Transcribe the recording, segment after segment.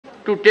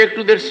to take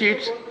to their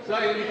seats.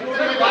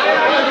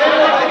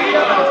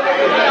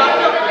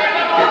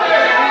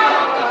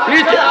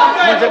 Please,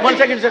 one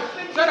second, sir.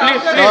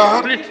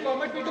 Please.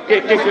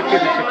 Take it.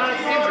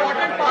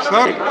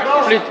 Sir.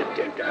 Please,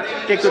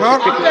 take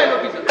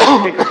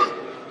it.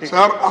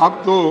 Sir, आप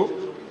तो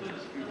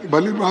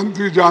भली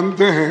भांति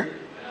जानते हैं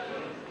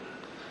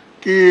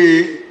कि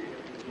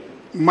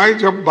मैं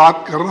जब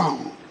बात कर रहा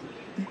हूँ,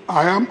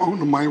 I am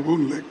on my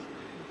own leg,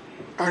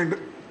 and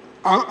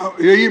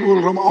यही बोल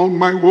रहा हूँ on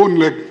my own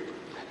leg,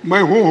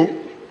 मैं हूँ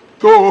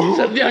तो.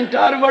 Sir, the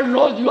entire world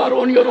knows you are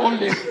on your own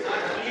leg.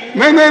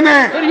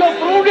 नहीं. Sir, you have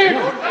proved it.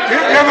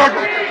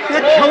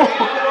 ये क्यों?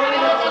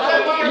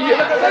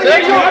 Sir,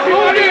 you have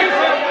proved it.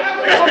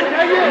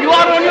 You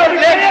are on your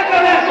leg,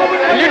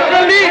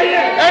 literally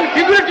and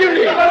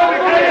figuratively.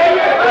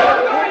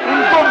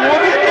 उनको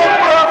मोदी के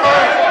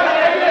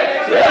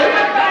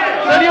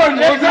Sir, your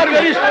legs are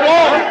very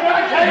strong.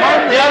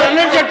 They are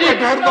energetic.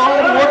 ठहरता हूँ,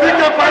 मोदी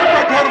के पैर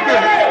पर ठहरते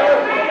हैं.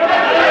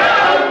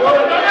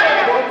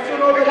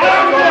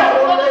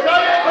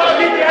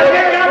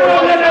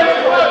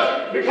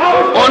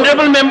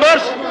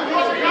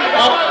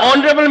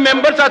 Honorable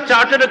members, a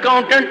chartered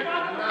accountant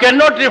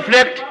cannot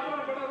reflect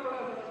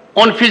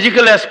on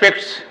physical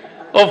aspects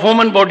of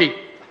human body.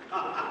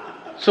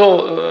 So,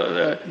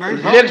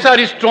 legs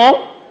are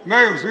strong,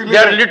 they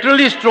are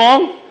literally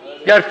strong,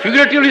 they are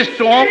figuratively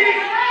strong,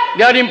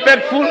 they are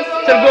impactful.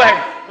 Sir, go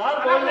ahead.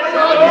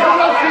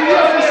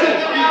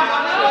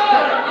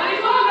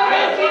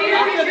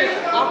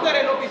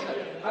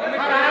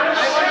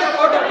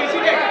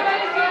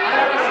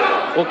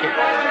 Okay.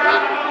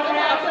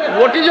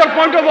 What is your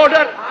point of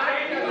order?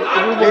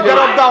 Leader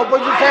of the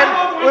opposition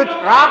with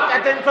rapt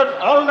attention,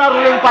 all the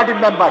ruling party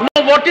members.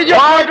 No, what is your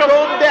Why point of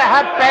don't they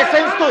have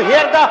patience to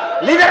hear the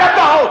leader of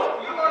the house?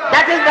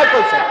 That is my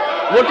question.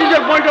 What is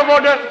your point of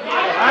order?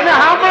 And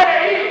how much?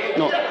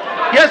 No.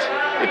 Yes.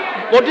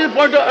 What is the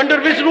point of, under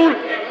which rule?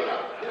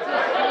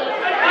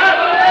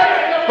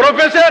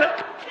 Professor,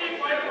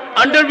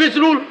 under which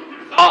rule?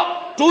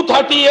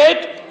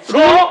 238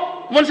 Rule.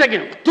 1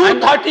 second.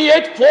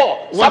 238 4.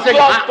 One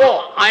second. Subclause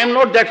 4. I am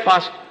not that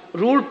fast.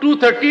 Rule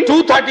 230.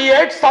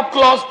 238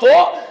 subclause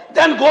 4.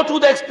 Then go to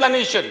the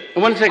explanation.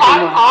 1 second.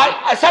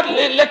 I said,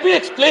 let me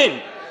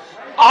explain.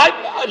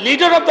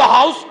 Leader of the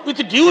House,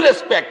 with due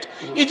respect,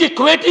 is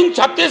equating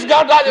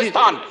Chhattisgarh,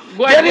 Rajasthan.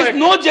 There is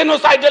no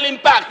genocidal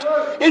impact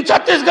in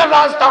Chhattisgarh,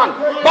 Rajasthan,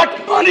 but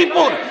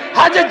Manipur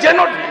has a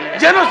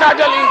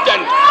genocidal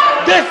intent.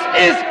 This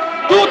is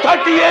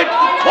 238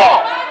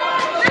 4.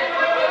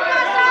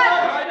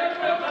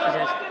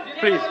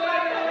 Please.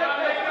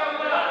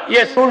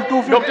 Yes. Rule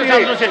 258. Dr.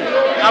 Sandhu Singh.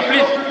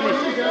 Please.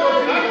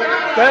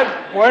 Sir,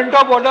 point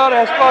of order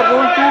as per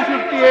Rule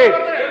 258.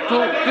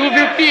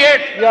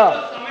 258.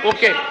 Yeah.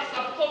 Okay.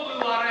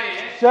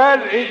 Sir,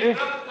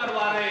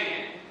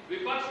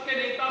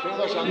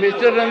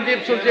 Mr. Randeep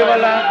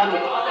Surjewala,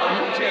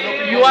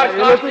 you are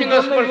casting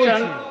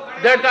aspersion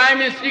that I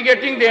am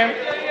instigating them.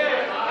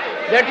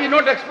 That is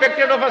not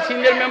expected of a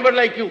senior member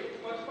like you.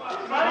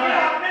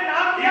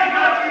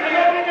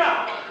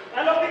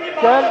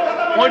 Sir,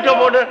 Point of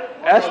order.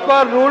 as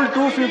per Rule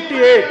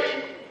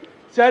 258,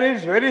 sir,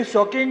 it's very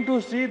shocking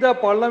to see the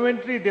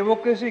parliamentary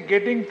democracy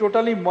getting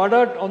totally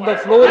murdered on the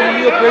floor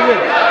in your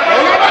presence.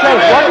 Sir,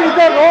 what is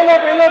the role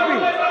of LOP?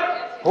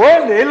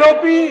 When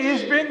LOP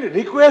is being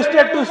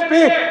requested to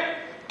speak,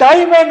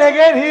 time and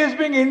again he is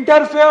being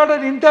interfered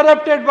and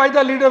interrupted by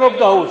the leader of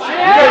the house.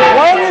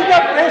 Where is the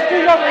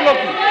prestige of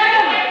LOP?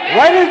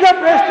 Where is the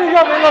prestige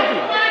of LOP?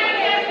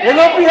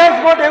 LOP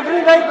has got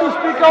every right to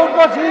speak out,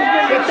 but he is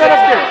being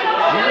interrupted.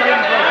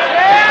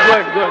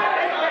 Good.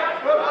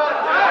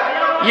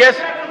 Yes.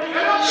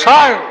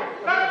 Sir.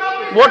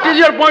 What is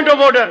your point of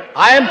order?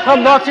 I am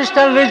from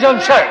Northeastern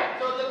region, sir.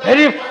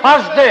 Very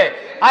first day,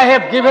 I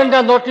have given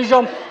the notice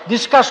of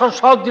discussion,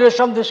 short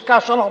duration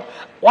discussion of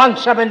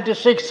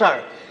 176,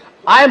 sir.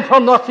 I am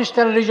from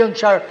Northeastern region,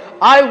 sir.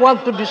 I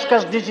want to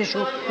discuss this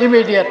issue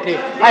immediately.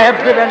 I have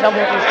given the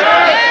notice.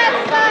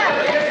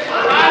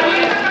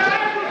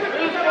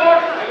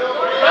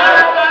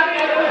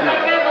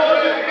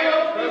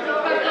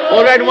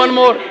 All right, one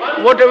more.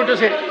 What have you to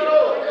say?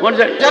 One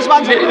second. Just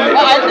one second.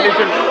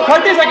 Listen.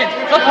 30 seconds.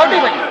 Sir, 30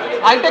 seconds.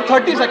 I'll take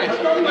 30 seconds.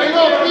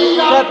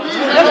 Sir,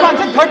 just one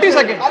second. 30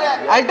 seconds.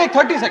 I'll take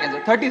 30 seconds.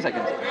 30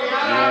 seconds.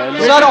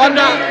 Sir, on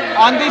the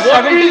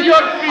What 70, is your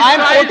I am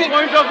precise quoting.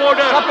 point of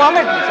order? Sir,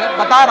 permit me, sir.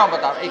 बता रहा हूँ.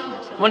 एक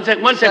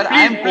minute. One Sir, second.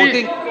 I am Please.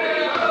 quoting.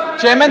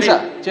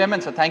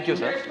 Chairman, sir. Thank you,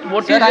 sir.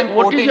 What Sir,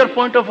 is your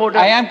point of order?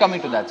 I am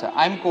coming to that, sir.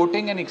 I am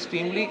quoting an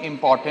extremely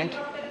important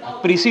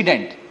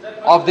precedent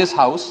of this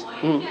house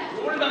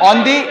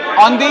on the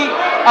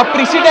a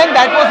precedent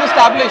that was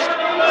established.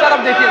 Sir,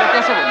 अब देखिए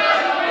कैसे बोलूं?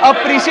 A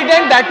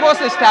precedent that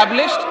was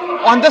established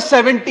on the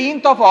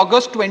 17th of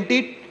August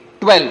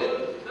 2012.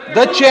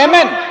 The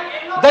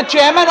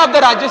chairman of the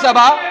Rajya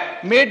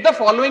Sabha made the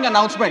following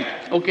announcement.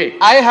 Okay.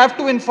 I have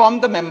to inform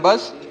the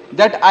members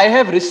that I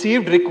have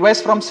received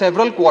requests from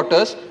several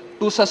quarters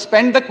to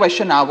suspend the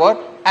question hour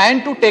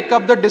and to take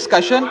up the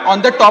discussion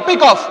on the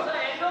topic of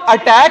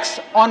attacks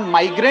on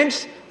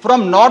migrants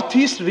from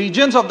northeast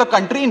regions of the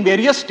country in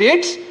various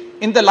states,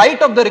 in the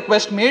light of the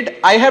request made,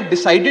 I have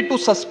decided to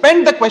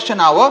suspend the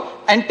question hour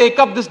and take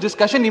up this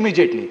discussion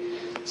immediately.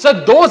 So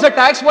those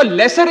attacks were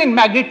lesser in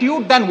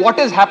magnitude than what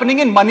is happening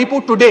in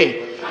Manipur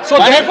today. So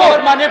therefore,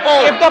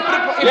 if the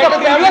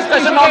previous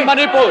president was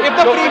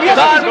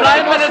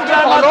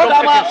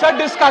followed, sir,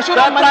 discussion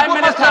on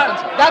Manipur must happen.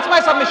 Sir. That's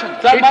my submission.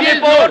 It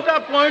is not a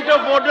point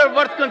of order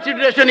worth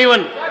consideration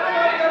even.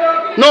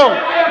 No,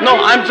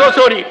 I'm so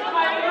sorry.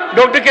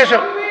 Dr.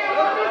 Keshav.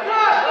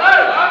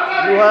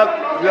 You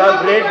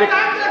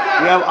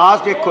have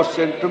asked a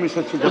question to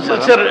Mr.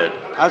 Chidambaram Sir,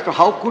 as to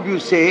how could you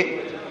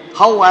say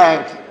how I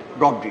have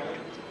dropped it.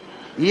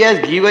 He has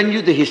given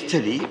you the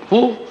history.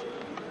 Who?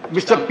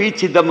 Mr. P.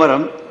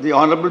 Chidambaram, the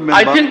honourable member.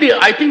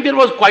 I think there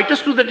was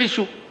quietus to that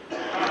issue.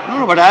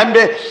 No, but I am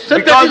there. Sir,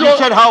 because you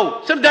said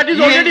how. Sir, that is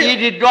already. He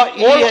did not.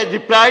 He has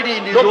replied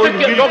in his own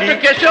humility. Dr.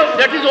 Keshav,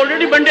 that is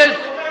already bandaged.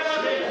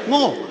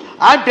 No,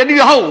 I am telling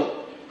you how.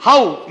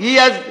 How he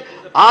has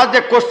asked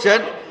a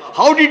question.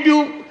 How did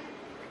you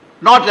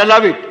not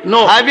allow it?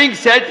 No. Having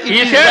said it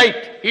is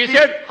right. He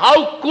said,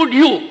 how could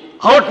you?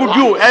 How could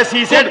you? As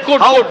he said,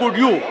 how could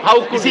you?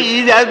 How could you? See,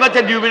 you? he is as much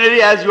a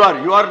luminary as you are.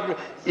 You are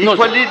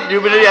equally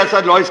luminary as far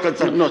as law is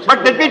concerned. No,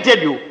 but let me tell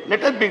you,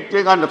 let us be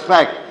clear on the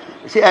fact.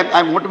 See,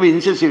 I want to be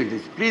incisive with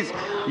this. Please,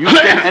 you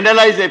can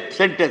analyze a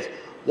sentence.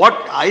 What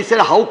I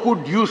said, how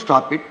could you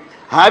stop it?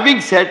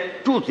 Having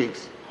said two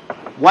things.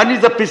 One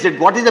is the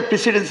precedent. What is the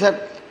precedent,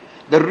 sir?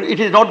 It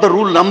is not the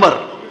rule number.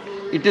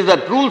 It is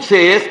that rule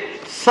says,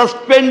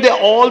 suspend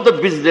all the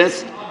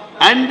business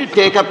and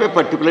take up a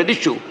particular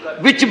issue,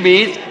 which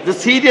means the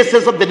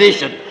seriousness of the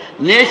nation.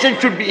 Nation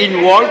should be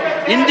involved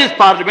in this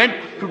parliament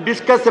to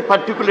discuss a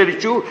particular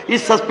issue,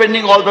 is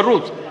suspending all the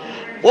rules.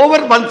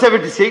 Over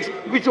 176,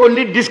 which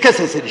only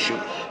discusses an issue.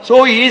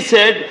 So he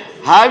said,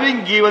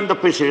 having given the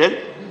precedent,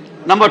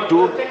 number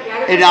two,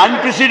 an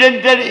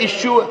unprecedented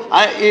issue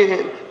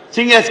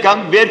thing has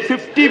come where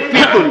 50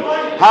 people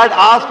had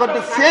asked for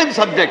the same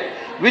subject,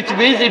 which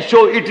means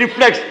it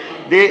reflects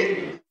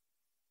the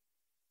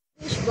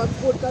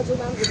Waqf board का जो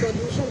ma'am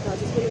resolution था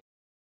जिसमें